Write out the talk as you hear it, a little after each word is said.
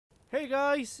Hey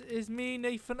guys, it's me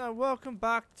Nathan and welcome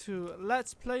back to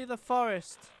Let's Play the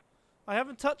Forest. I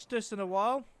haven't touched this in a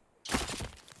while.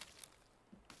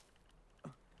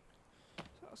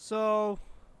 So,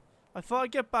 I thought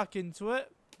I'd get back into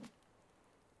it.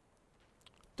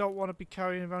 Don't want to be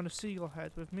carrying around a seagull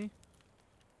head with me.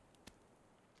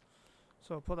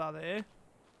 So I'll put that there.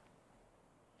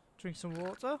 Drink some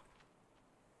water.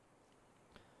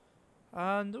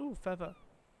 And, ooh, feather.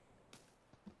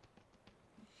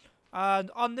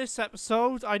 And on this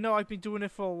episode, I know I've been doing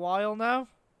it for a while now,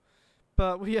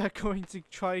 but we are going to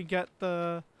try and get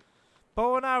the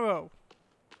bow and arrow.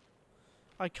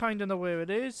 I kind of know where it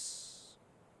is.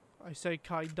 I say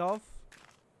kind of.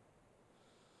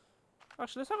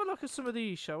 Actually, let's have a look at some of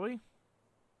these, shall we?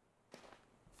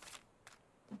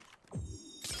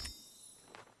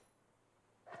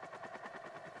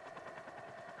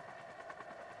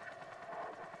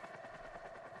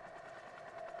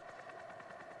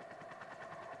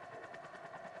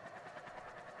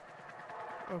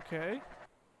 Okay.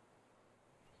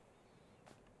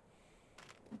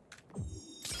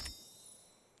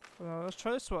 Let's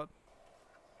try this one.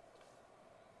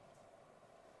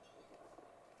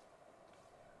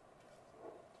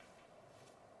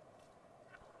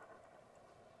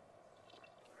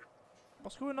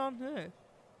 What's going on here?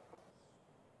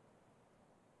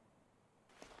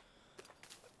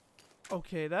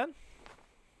 Okay then.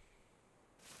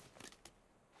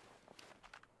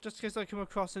 Just in case I come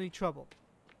across any trouble.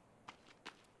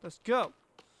 Let's go.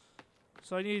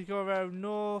 So I need to go around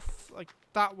north, like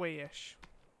that way-ish.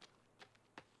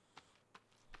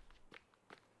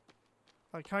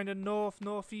 Like kind of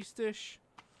northeast-ish.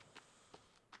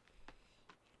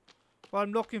 What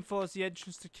I'm looking for is the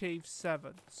entrance to Cave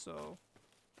 7, so...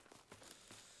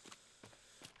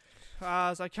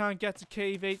 As I can't get to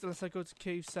Cave 8 unless I go to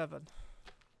Cave 7.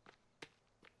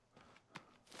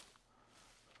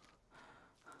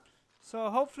 So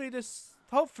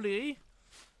hopefully,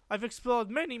 I've explored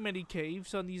many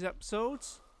caves on these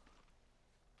episodes.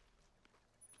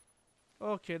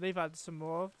 Okay, they've added some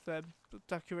more of their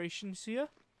decorations here.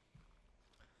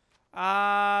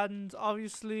 And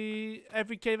obviously,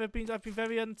 every cave I've been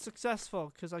very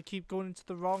unsuccessful because I keep going into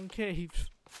the wrong cave.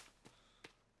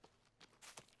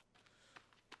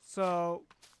 So,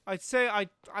 I'd say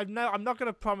I'm not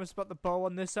gonna promise about the bow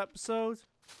on this episode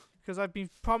because I've been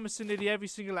promising nearly every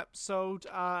single episode,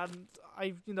 and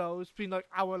it's been like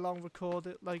hour-long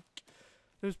recorded. Like,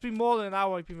 there's been more than an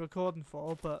hour I've been recording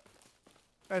for, but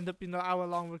end up being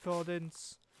hour-long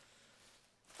recordings.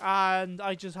 And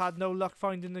I just had no luck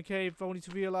finding the cave, only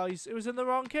to realise it was in the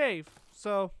wrong cave.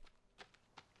 So,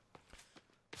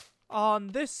 on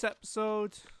this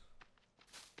episode,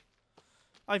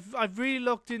 I've really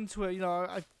looked into it.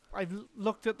 I've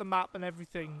looked at the map and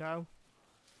everything now,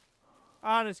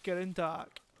 and it's getting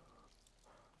dark.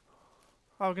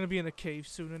 Oh, we're gonna be in a cave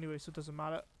soon anyway, so it doesn't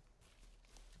matter.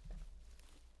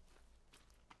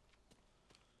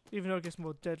 Even though it gets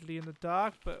more deadly in the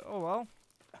dark, but oh well.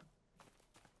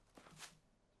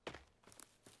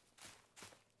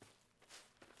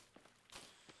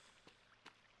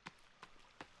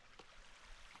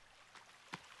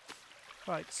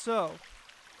 Right, so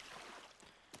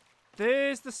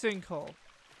there's the sinkhole.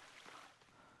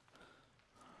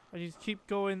 I need to keep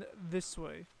going this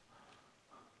way.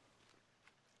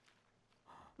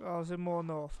 Oh, is it more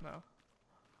north now?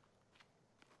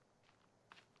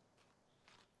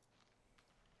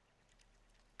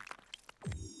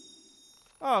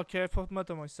 Oh, okay, I put mud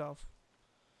on myself.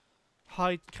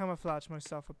 Camouflage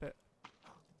myself a bit.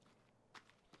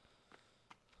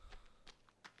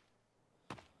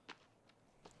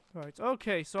 Right,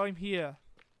 okay, so I'm here.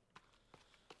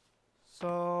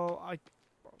 So, I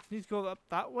need to go up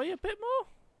that way a bit more?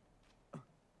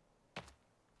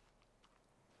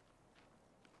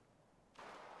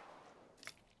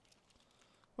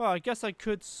 Well, I guess I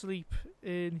could sleep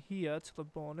in here till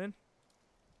the morning.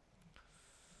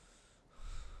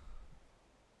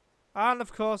 And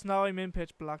of course, now I'm in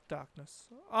pitch black darkness.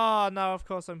 Ah, now of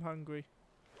course I'm hungry.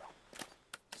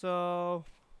 So...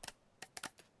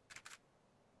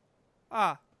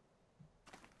 Ah.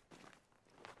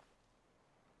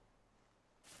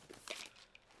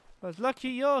 Well, it's lucky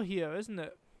you're here, isn't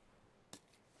it?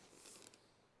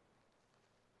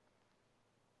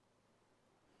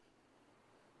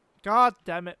 God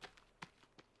damn it.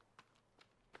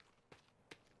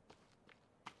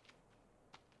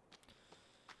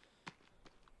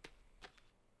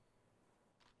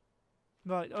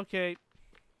 Right, okay.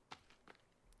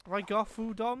 Have I got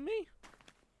food on me?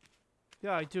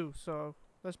 Yeah, I do, so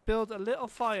let's build a little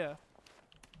fire.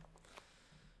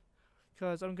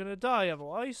 Because I'm gonna die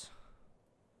otherwise.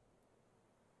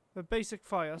 The basic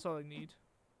fire, that's all I need.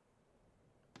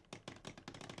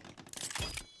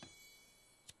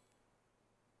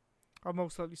 I'll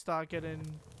most likely start getting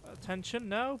attention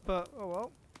now, but oh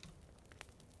well.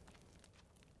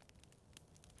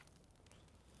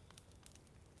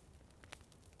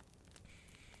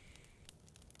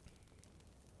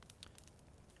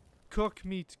 Cook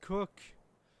meat, cook.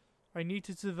 I need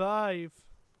to survive.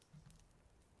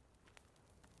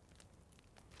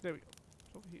 There we go.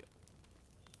 Over here.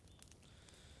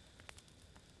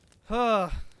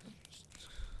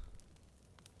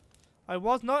 I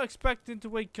was not expecting to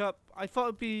wake up. I thought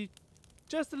it'd be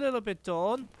just a little bit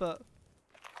dawn, but...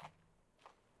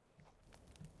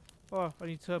 Oh, I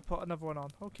need to put another one on.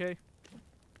 Okay.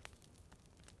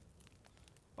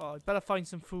 Oh, I better find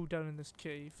some food down in this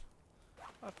cave.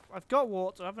 I've got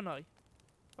water, haven't I?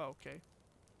 Oh, okay.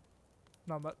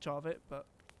 Not much of it, but...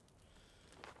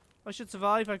 I should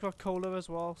survive. I got cola as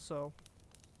well, so...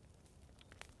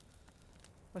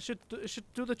 it should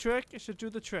do the trick. It should do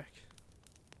the trick.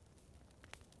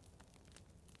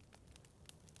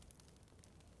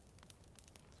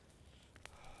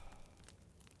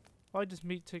 Why does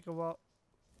meat take a while?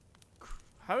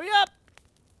 Hurry up!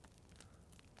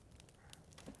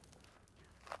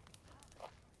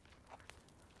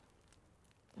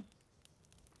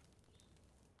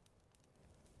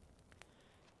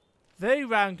 They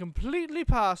ran completely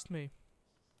past me.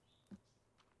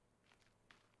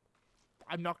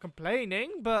 I'm not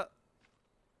complaining, but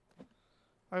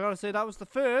I gotta say that was the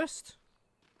first.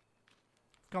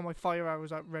 Got my fire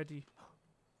arrows out ready.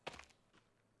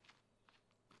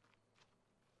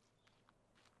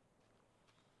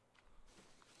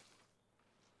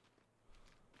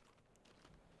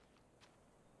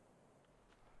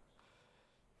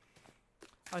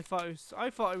 I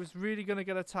thought I was really gonna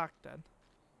get attacked then.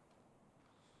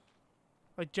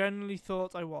 I genuinely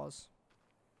thought I was.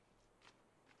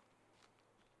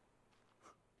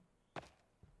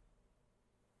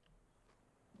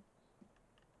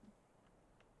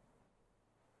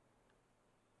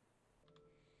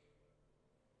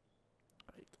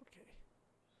 Right, okay.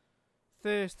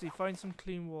 Thirsty, find some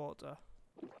clean water.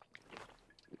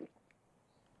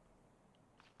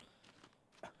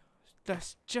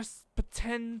 Let's just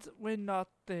pretend we're not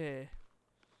there.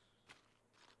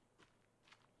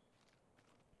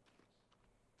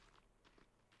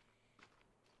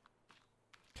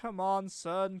 Come on,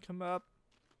 son, come up.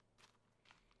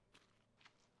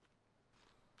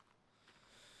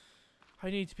 I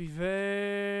need to be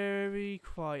very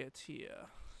quiet here.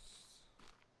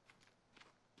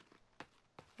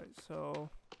 Right, so...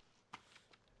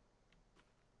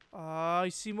 I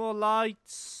see more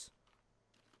lights.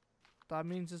 That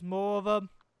means there's more of them.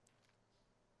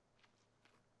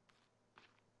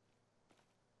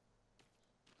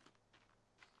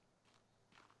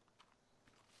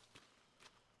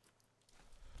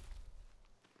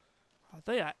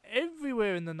 They are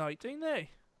everywhere in the night, ain't they?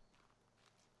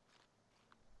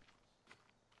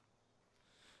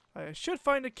 I should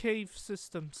find a cave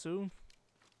system soon.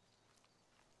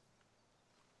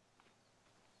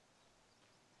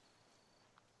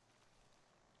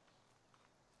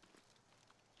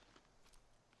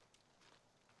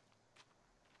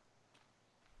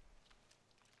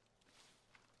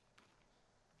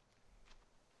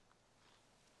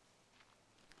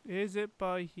 Is it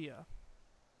by here?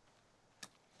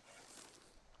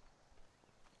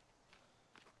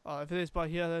 Oh, if it is by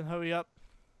here, then hurry up.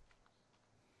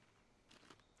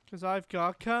 Because I've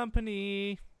got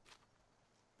company.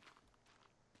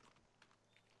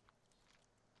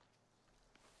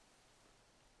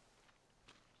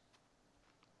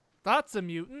 That's a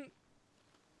mutant.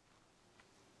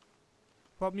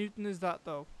 What mutant is that,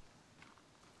 though?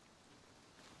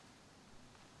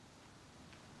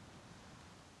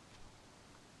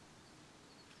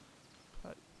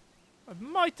 I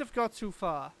might have got too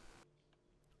far.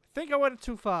 I think I went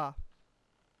too far.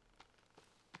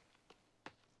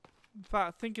 In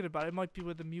fact, thinking about it, it might be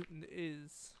where the mutant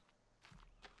is.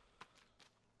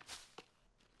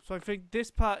 So I think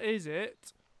this part is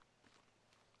it.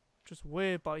 Just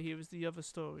where by here is the other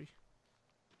story.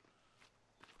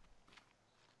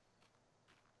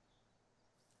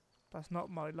 That's not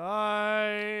my light.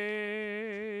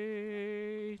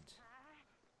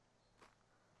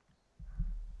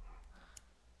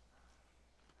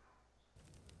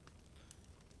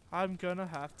 I'm gonna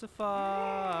have to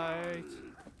fight.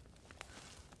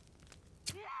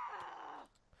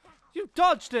 You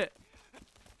dodged it!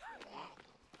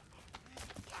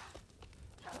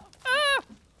 Ah!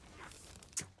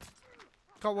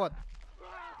 Got one.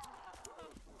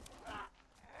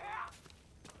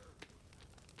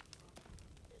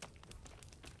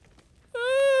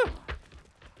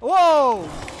 Whoa!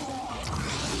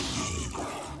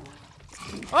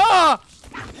 Ah!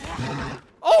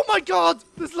 Oh my god!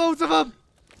 There's loads of them!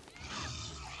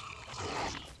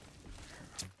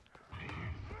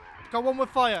 Got one with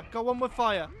fire. Got one with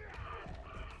fire.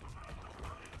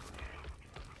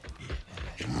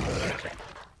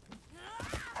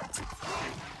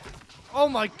 Oh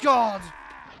my god!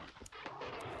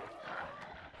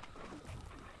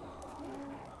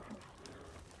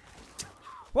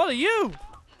 What are you?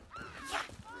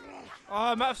 Oh,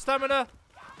 I'm out of stamina.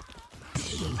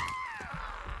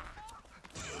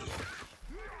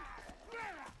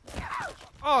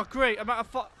 Oh, great. I'm out of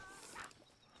fire.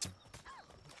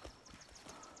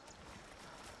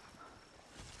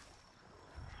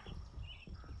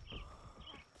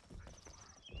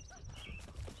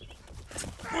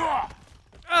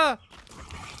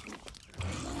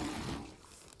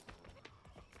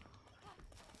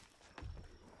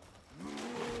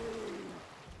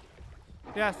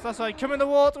 Yes, that's right. Come in the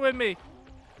water with me.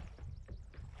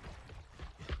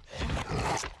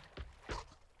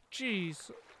 Jeez.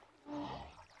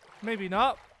 Maybe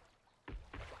not.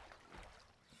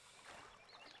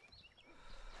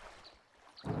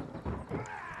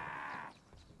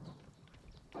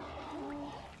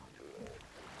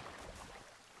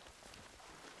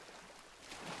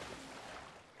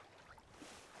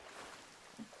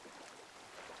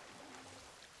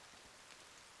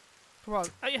 Come on,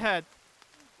 at your head.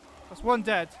 That's one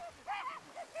dead.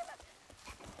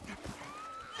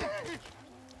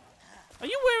 Are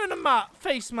you wearing a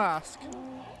face mask?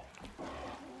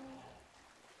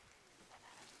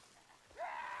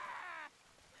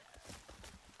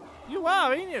 You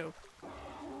are, ain't you?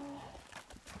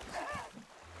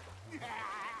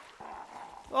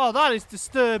 Oh, that is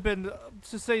disturbing,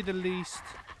 to say the least.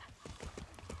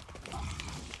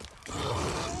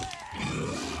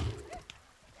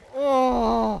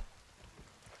 Oh!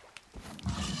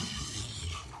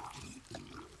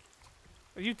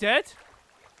 Are you dead?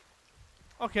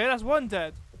 Okay, that's one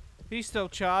dead. He's still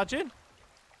charging.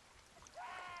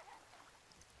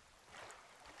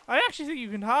 I actually think you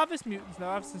can harvest mutants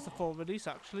now ever since the full release,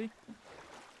 actually.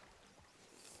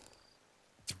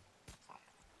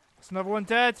 There's another one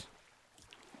dead.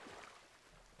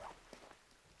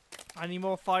 I need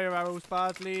more fire arrows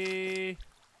badly.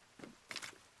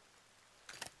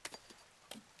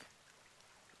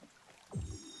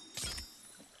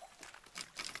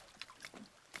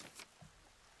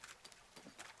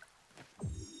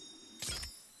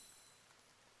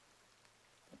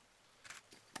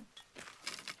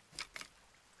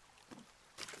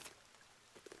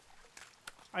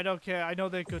 I don't care. I know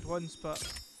they're good ones, but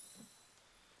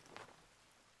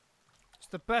it's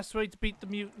the best way to beat the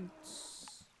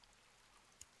mutants.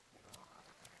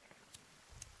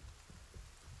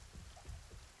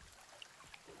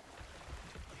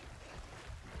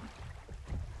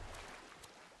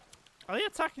 Are they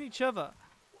attacking each other?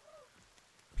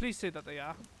 Please say that they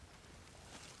are.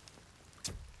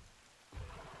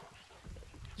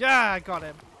 Yeah, I got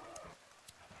him.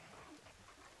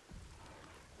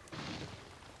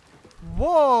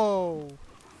 Whoa!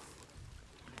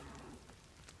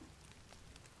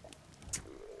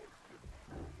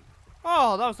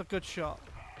 Oh, that was a good shot.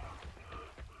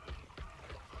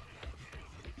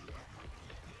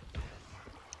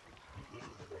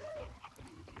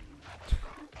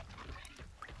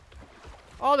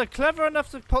 Oh, they're clever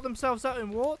enough to put themselves out in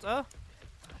water.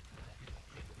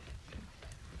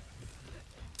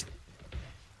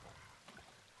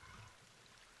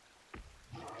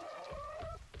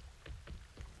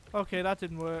 Okay, that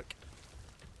didn't work.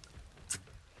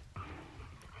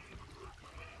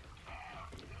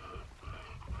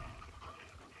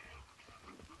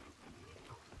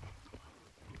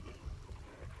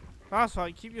 That's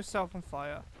right, keep yourself on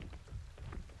fire.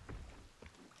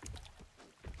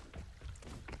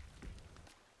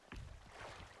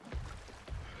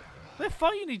 They're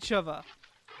fighting each other.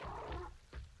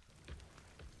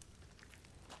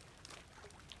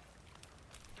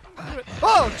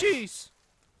 Oh, jeez!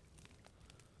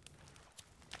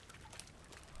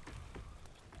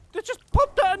 They just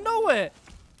popped out of nowhere!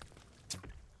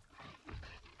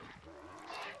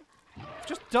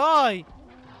 Just die!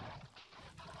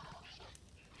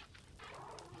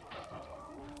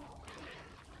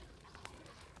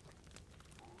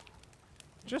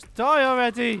 Just die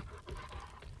already!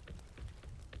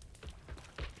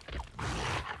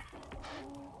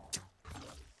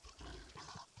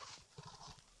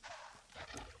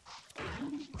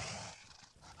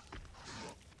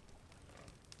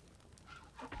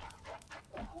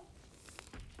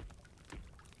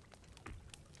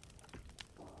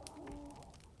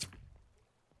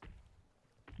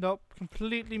 Nope,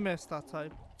 completely missed that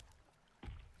time.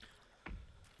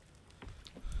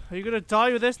 Are you gonna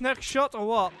die with this next shot or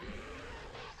what?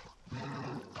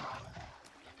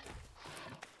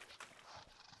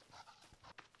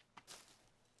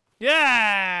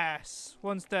 Yes!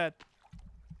 One's dead.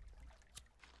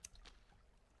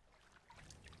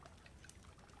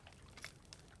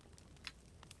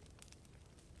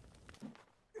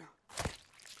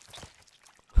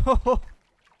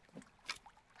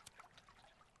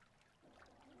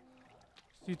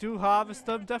 You do harvest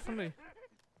them, definitely.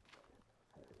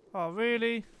 Oh,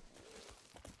 really?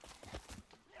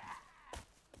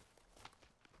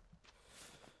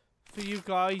 For you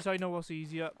guys, I know what's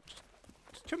easier.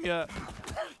 Just come here.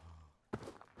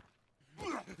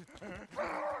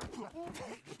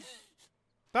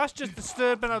 That's just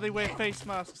disturbing how they wear face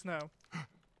masks now.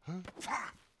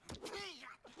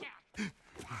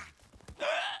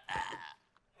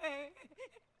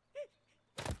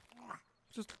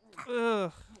 Just,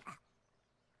 ugh.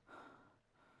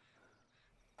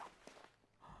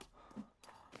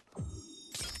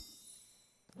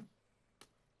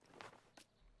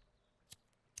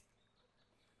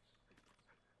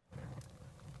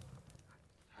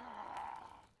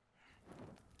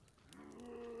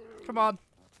 Come on.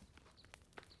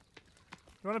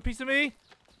 You want a piece of me?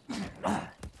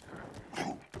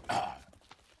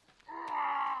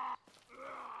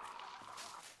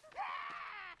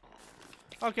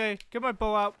 Okay, get my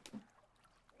bow out.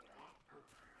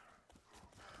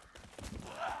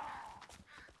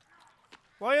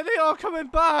 Why are they all coming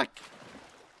back?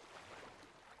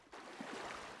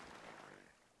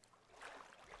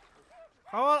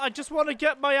 I just want to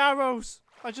get my arrows.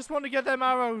 I just want to get them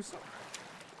arrows.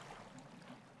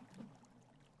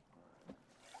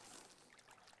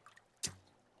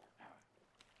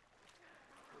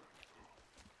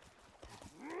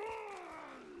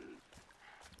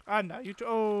 And now you.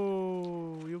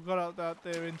 Oh, you got out that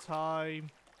there in time.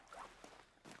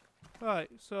 Right,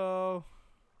 so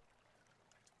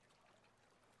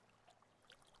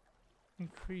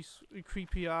increase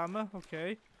creepy armor.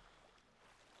 Okay.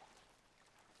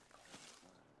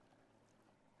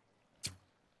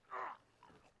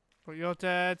 But you're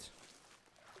dead.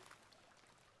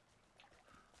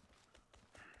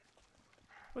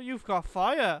 But you've got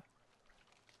fire.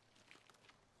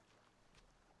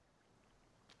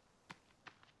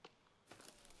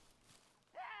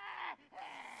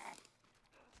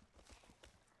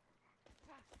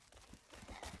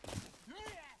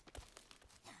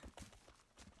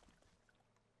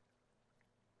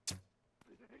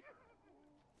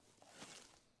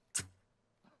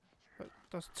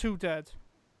 That's two dead.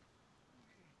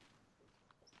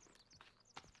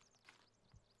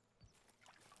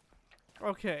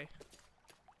 Okay.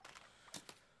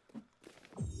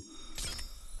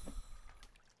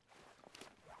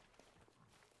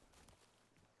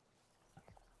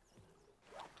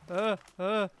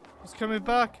 He's coming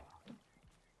back.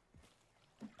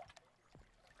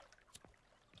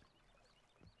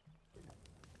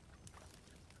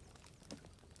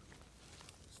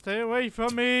 Stay away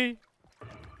from me.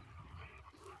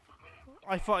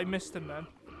 I thought I missed him then.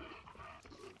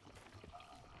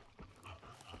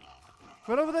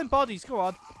 Run over them bodies, go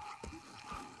on.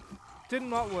 Did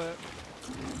not work.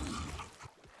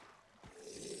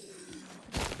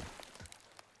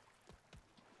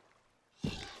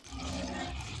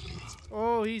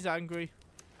 Oh, he's angry.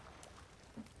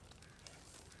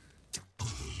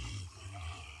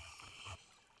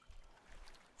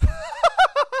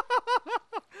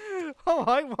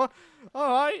 Alright, well,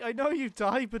 alright, I know you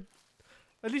died, but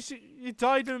at least you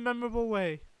died in a memorable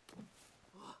way.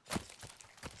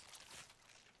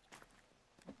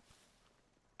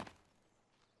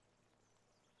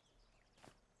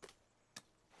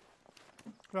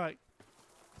 Right.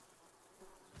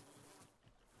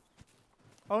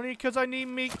 Only because I need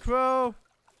meat, crow.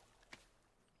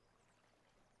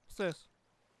 What's this?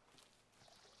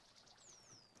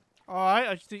 Alright,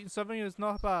 I just eaten something that's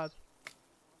not bad.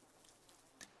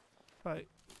 Right.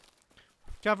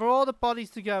 Gather all the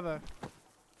bodies together.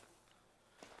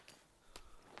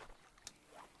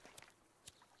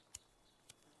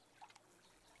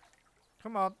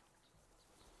 Come on.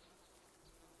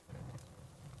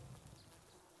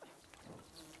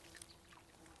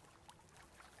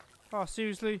 Oh,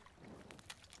 seriously?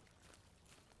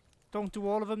 Don't do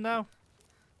all of them now?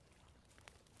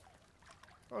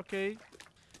 Okay.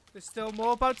 There's still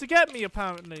more about to get me,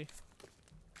 apparently.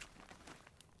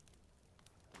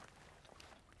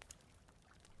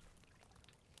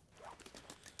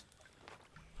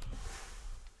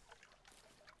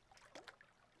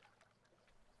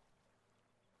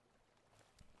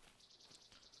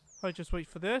 I just wait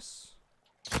for this.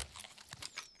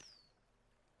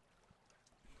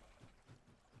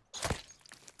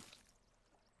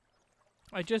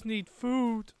 I just need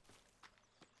food.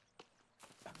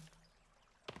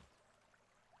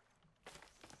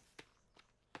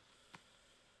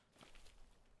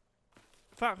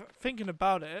 In fact, thinking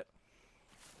about it,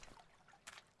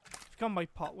 I've got my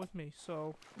pot with me,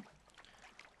 so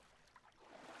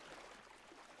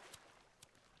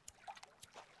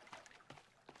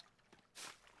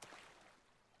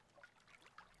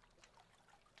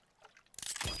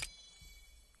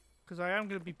because I am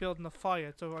going to be building a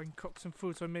fire so I can cook some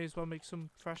food, so I may as well make some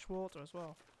fresh water as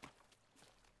well.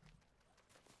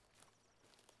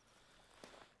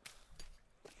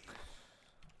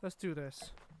 Let's do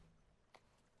this.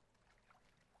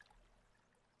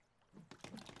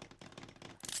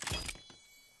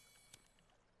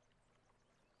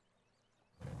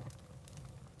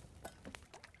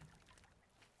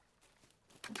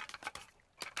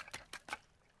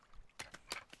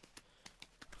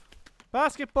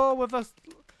 Basketball with a...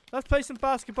 Let's play some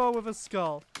basketball with a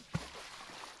skull.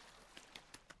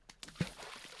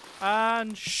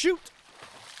 And shoot!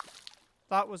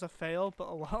 That was a fail, but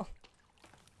oh well.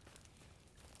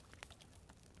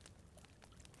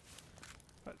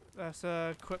 Let's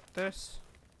equip this.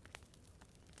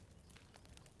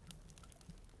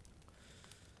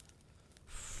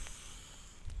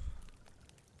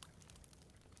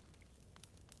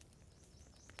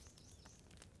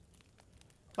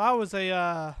 That was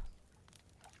a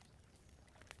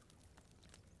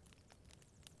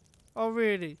Oh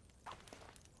really?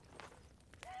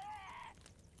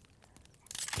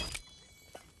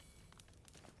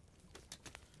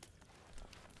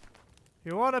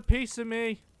 You want a piece of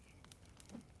me?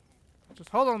 Just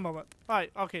hold on a moment.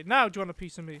 Alright, okay, now do you want a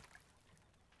piece of me?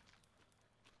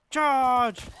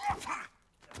 Charge!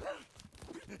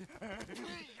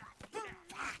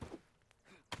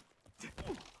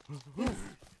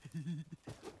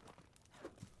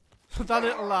 That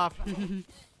little laugh.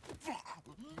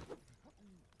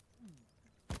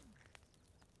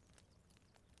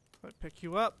 I'll pick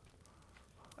you up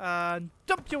and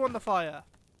dump you on the fire.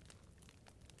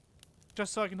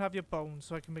 Just so I can have your bones,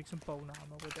 so I can make some bone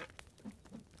armor with it.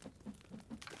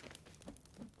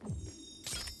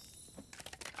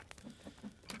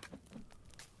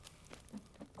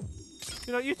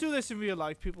 You know, you do this in real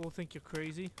life, people will think you're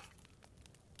crazy.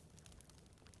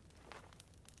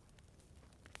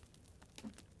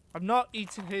 I'm not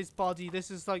eating his body,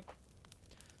 this is like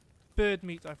bird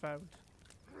meat I found.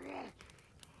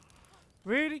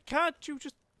 Really? Can't you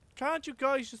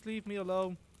guys just leave me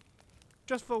alone?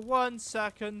 Just for 1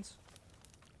 second.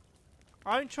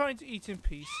 I'm trying to eat in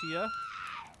peace here.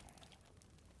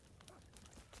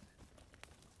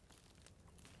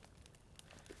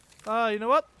 You know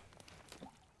what?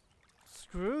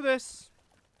 Screw this.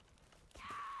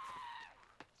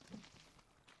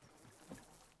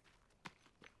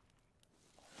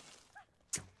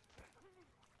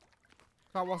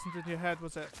 That wasn't in your head,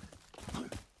 was it?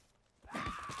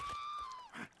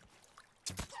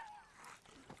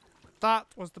 That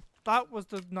was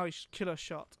the nice killer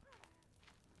shot.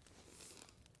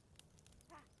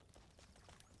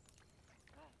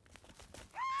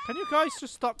 Can you guys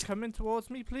just stop coming towards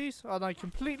me, please? And I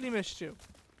completely missed you.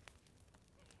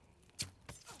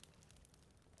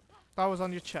 That was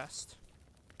on your chest.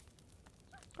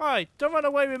 Alright, don't run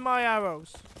away with my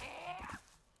arrows.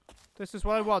 This is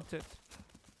what I wanted.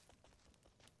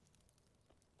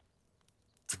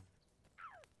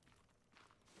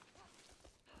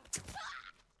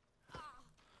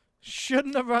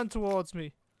 Shouldn't have run towards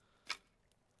me.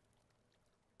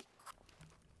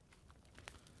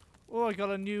 Oh, I got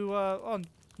a new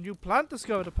new plant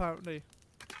discovered apparently.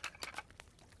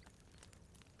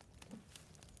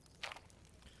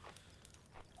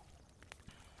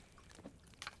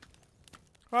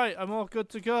 Right, I'm all good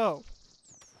to go.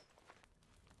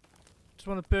 Just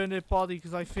want to burn their body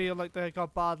because I feel like they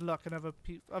got bad luck and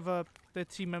their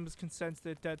team members can sense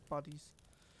their dead bodies.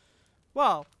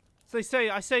 Well, so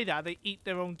I say that they eat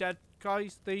their own dead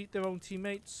guys. They eat their own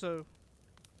teammates. So.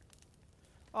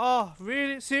 Oh,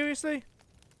 really? Seriously?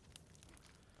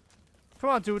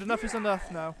 Come on, dude. Enough is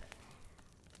enough now.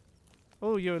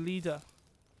 Oh, you're a leader.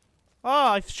 Oh,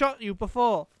 I've shot you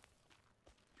before.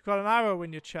 You've got an arrow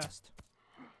in your chest.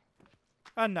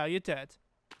 And now you're dead.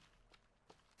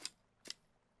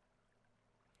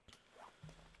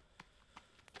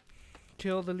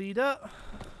 Kill the leader.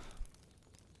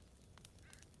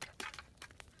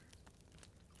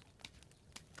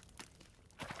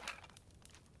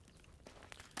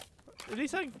 At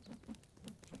least I...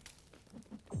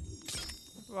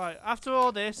 Right, after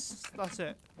all this, that's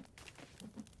it.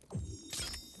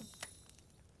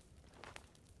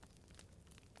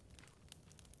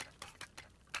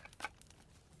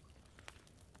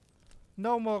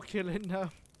 No more killing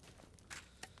now.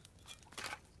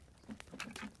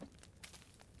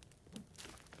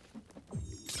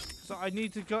 So I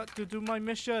need to go to do my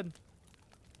mission.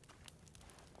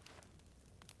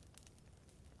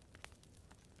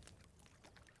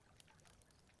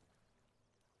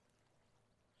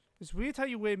 It's weird how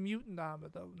you wear mutant armor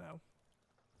though now.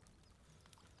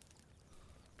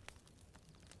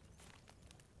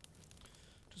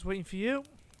 Just waiting for you.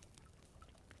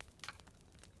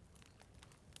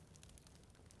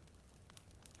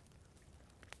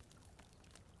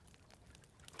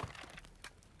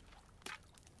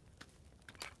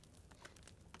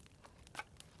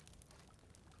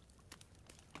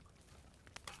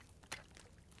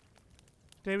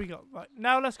 There we go. Right,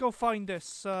 now let's go find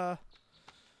this.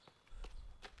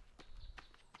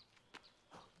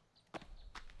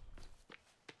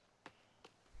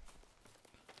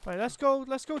 Right, let's go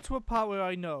to a part where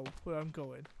I know where I'm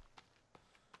going.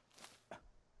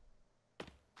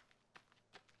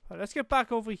 Right, let's get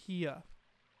back over here.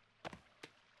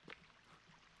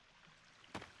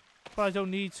 But I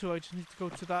don't need to, I just need to go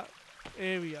to that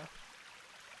area.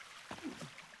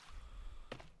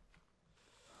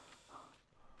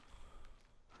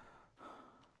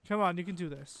 Come on, you can do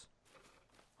this.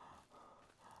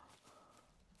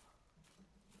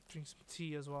 Drink some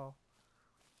tea as well.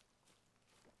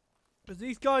 But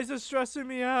these guys are stressing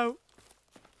me out.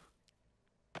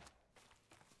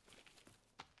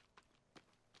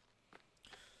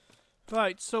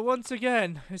 Right, so once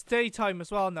again, it's daytime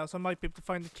as well now, so I might be able to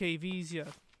find the cave easier.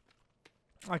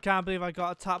 I can't believe I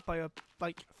got attacked by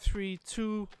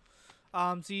two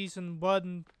armsies and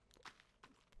one.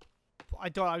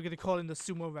 I'm gonna call him the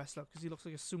sumo wrestler because he looks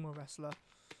like a sumo wrestler.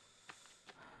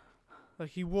 Like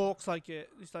he walks like it.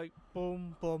 He's like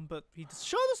boom, boom, but he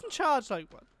sure doesn't charge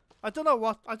like one. I don't know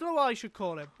what I should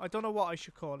call him.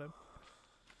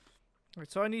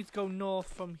 Right, so I need to go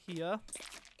north from here.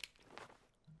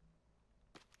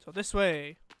 So this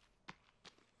way.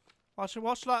 Watch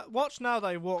now that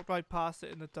I walked right past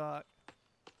it in the dark.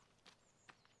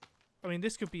 I mean,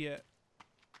 this could be it.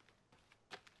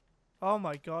 Oh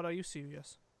my god, are you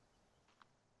serious?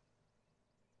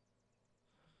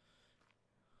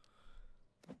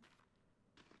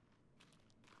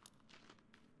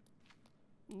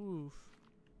 Oof.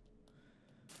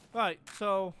 Right,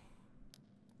 so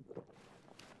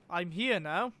I'm here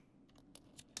now.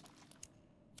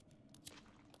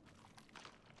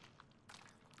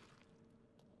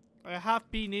 I have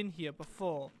been in here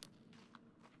before.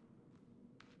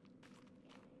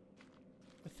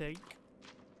 I think.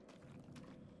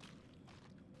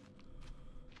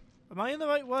 Am I in the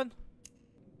right one?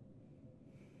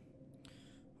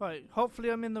 Right, hopefully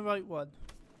I'm in the right one.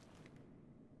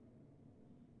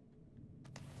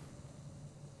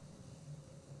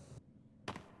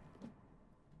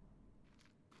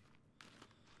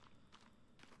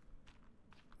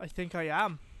 I think I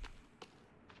am.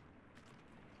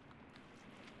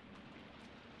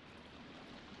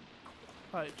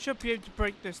 Right, should be able to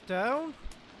break this down.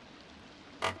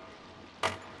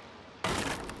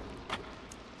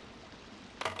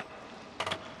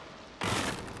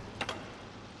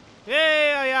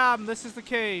 Yay, I am! This is the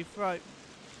cave, right.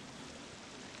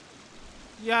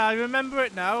 Yeah, I remember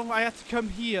it now. I had to come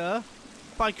here,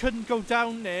 but I couldn't go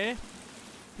down there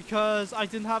because I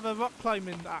didn't have a rock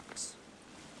climbing axe.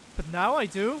 But now I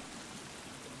do.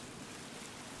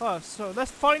 Oh, so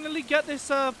let's finally get this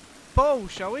bow,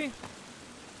 shall we?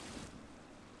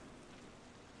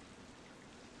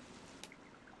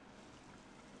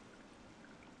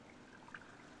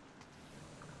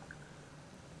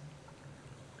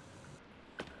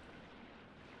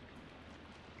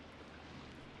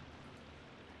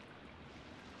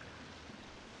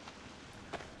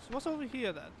 So what's over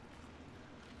here then?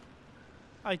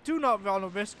 I do not run a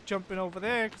risk jumping over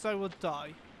there because I would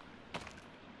die.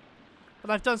 But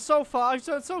I've done so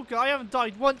good. I haven't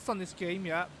died once on this game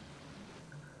yet.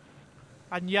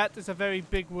 And yet is a very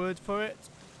big word for it.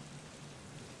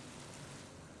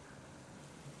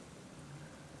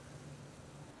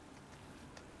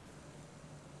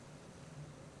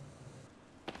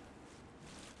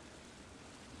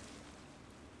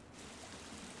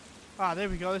 Ah, there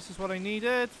we go. This is what I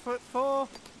needed for.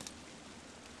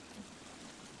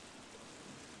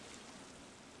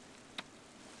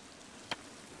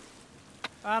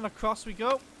 And across we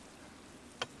go.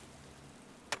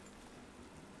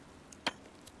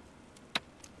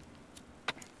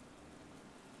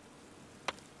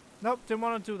 Nope, didn't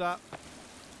want to do that.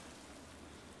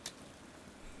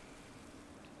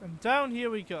 And down here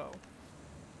we go.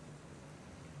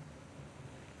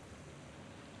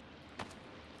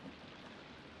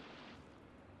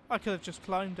 I could have just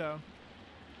climbed down.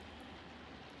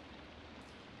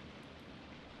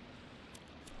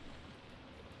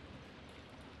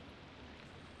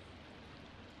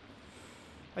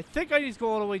 I think I need to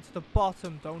go all the way to the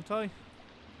bottom, don't I?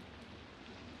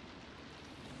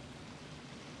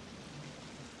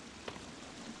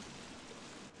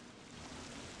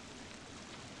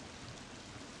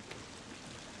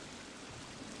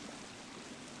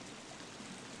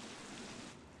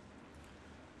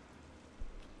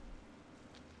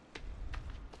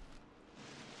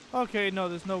 Okay, no,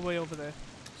 there's no way over there.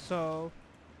 So...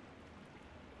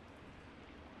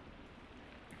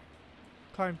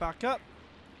 climb back up.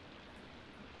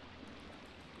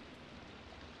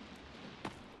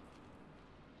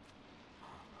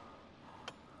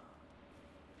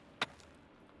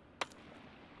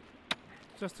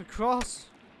 Just across.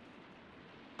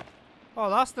 Oh,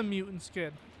 that's the mutant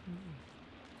skin.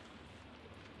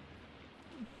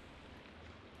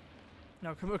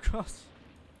 Now come across.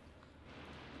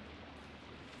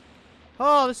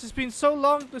 Oh, this has been so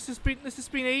long. This has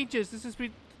been ages.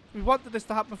 We wanted this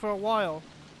to happen for a while.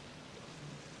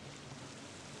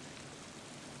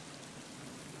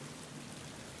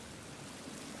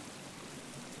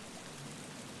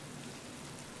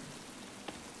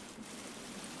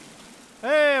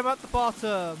 Hey, I'm at the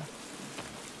bottom.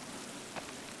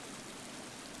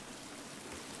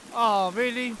 Oh,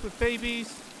 really? With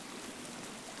babies?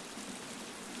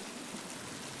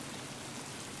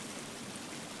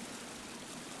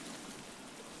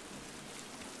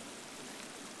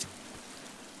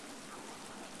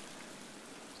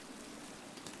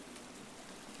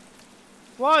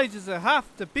 Why does it have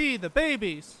to be the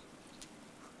babies?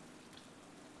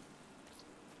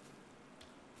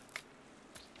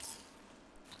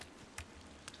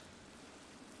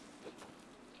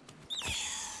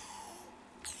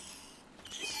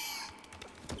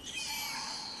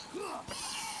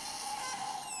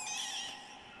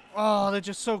 Oh, they're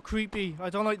just so creepy. I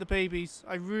don't like the babies.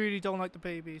 I really don't like the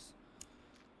babies.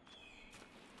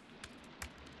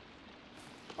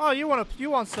 Oh, you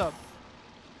want some?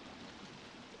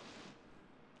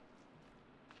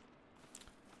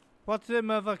 What did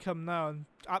mother come now and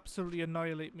absolutely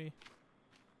annihilate me?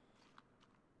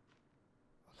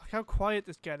 Look how quiet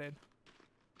it's getting.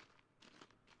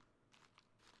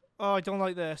 Oh, I don't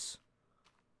like this.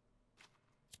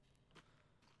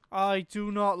 I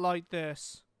do not like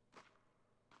this.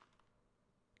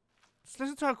 Just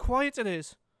listen to how quiet it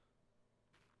is.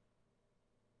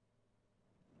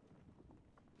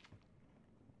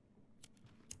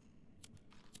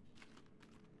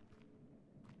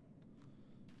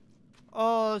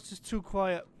 Oh, it's just too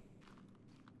quiet.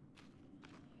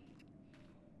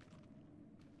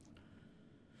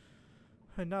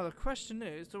 And now the question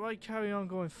is, do I carry on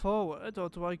going forward or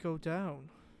do I go down?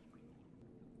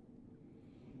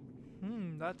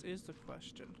 That is the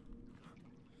question.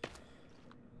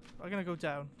 I'm gonna go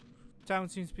down. Down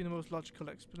seems to be the most logical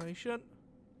explanation.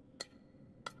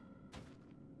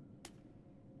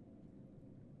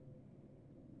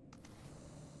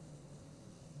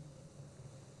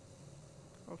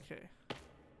 Okay.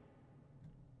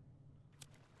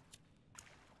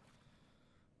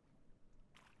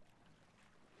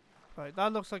 Right,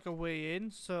 that looks like a way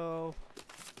in, so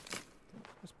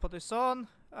let's put this on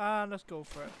and let's go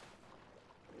for it.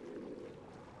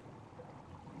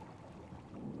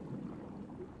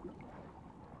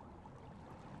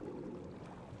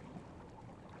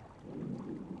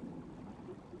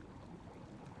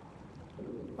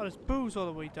 Oh, there's booze all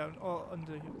the way down, or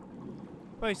under here.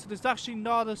 Wait, so there's actually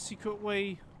not a secret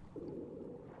way.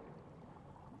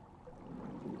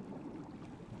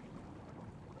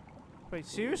 Wait,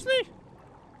 seriously?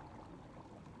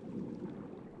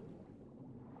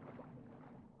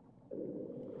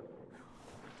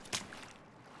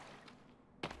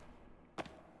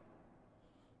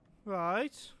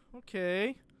 Right,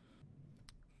 okay.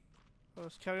 Well,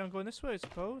 let's carry on going this way, I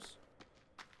suppose.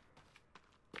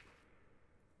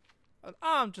 An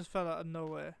arm just fell out of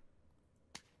nowhere.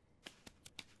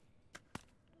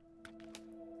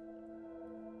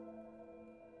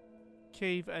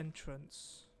 Cave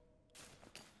entrance.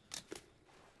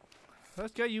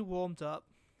 Let's get you warmed up.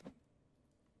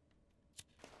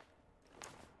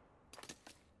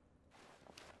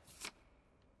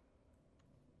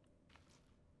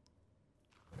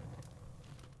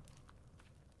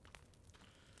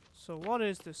 So what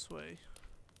is this way?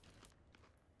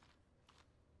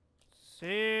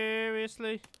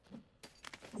 Seriously?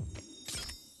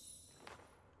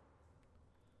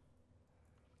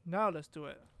 Now let's do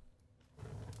it.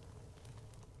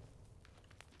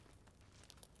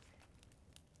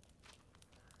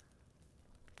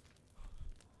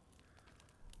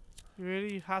 You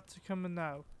really had to come in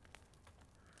now.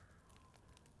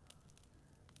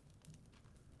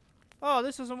 Oh,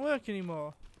 this doesn't work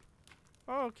anymore.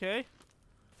 Oh, okay.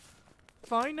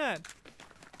 Fine then. Let's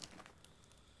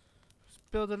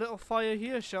build a little fire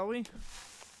here, shall we?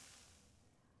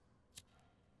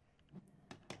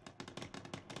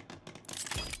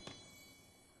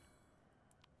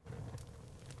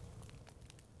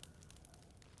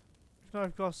 Now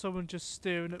I've got someone just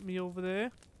staring at me over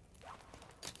there.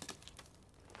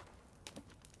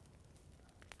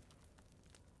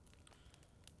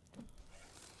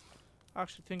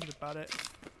 Actually thinking about it.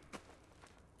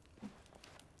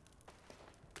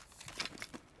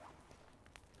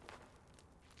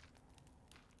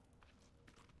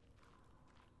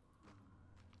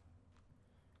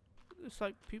 It's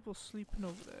like people sleeping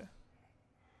over there.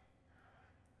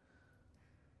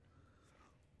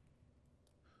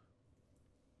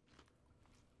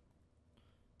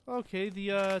 Okay,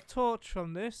 the torch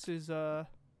from this is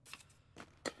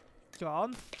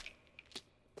gone.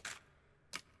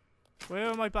 Where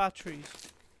are my batteries?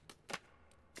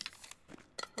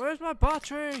 Where's my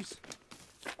batteries?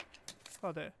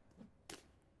 Oh, there.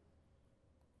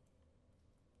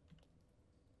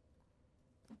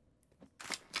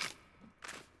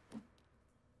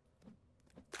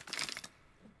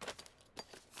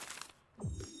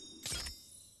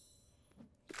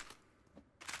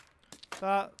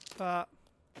 That.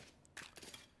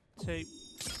 Tape.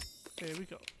 There we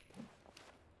go.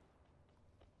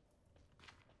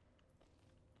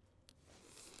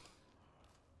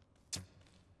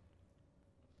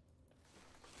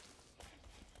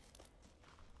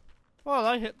 Well,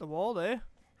 I hit the wall there.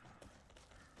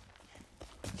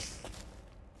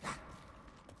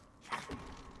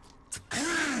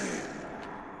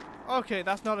 Okay,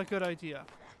 that's not a good idea.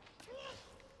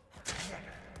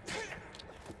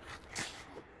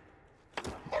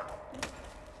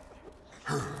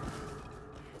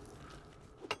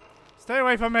 Stay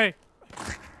away from me!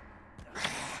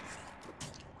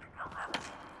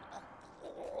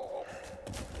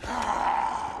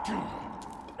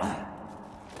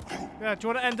 Yeah, do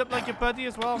you want to end up like your buddy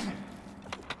as well?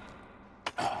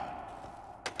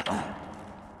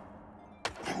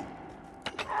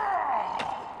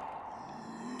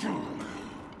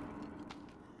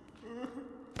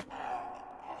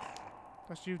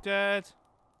 That's you dead.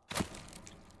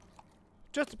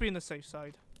 Just to be on the safe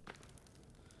side.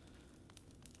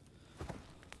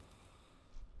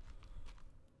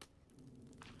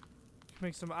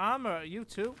 Make some armor out of you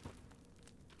too.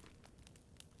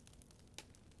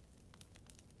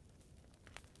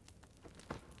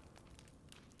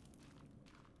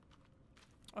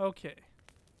 Okay.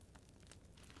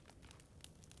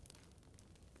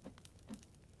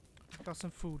 Got some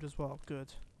food as well.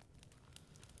 Good.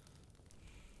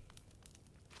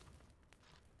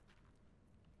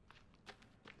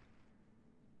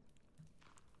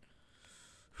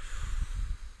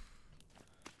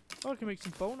 Oh, I can make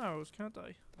some bone arrows, can't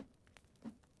I?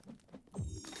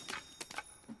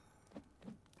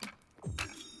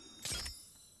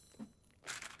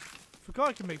 Forgot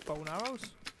I can make bone arrows.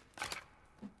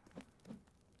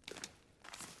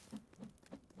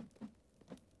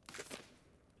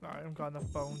 Alright, I haven't got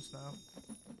enough bones now.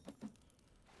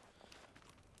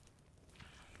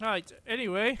 Alright,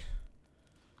 anyway.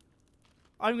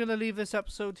 I'm going to leave this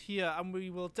episode here, and we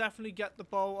will definitely get the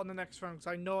bow on the next round,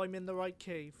 because I know I'm in the right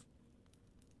cave.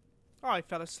 Oh, I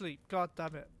fell asleep. God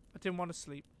damn it. I didn't want to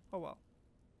sleep. Oh well.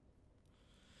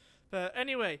 But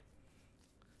anyway.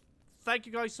 Thank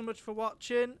you guys so much for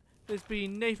watching. There's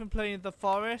been Nathan playing The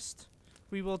Forest.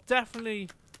 We will definitely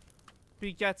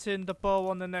be getting the bow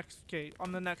on the next cave,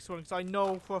 on the next one, because I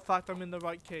know for a fact I'm in the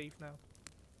right cave now.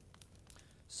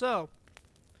 So,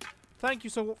 thank you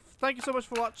so much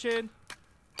for watching.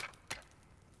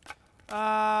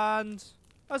 And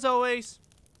as always,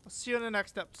 I'll see you in the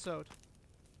next episode.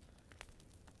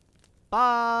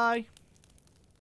 Bye.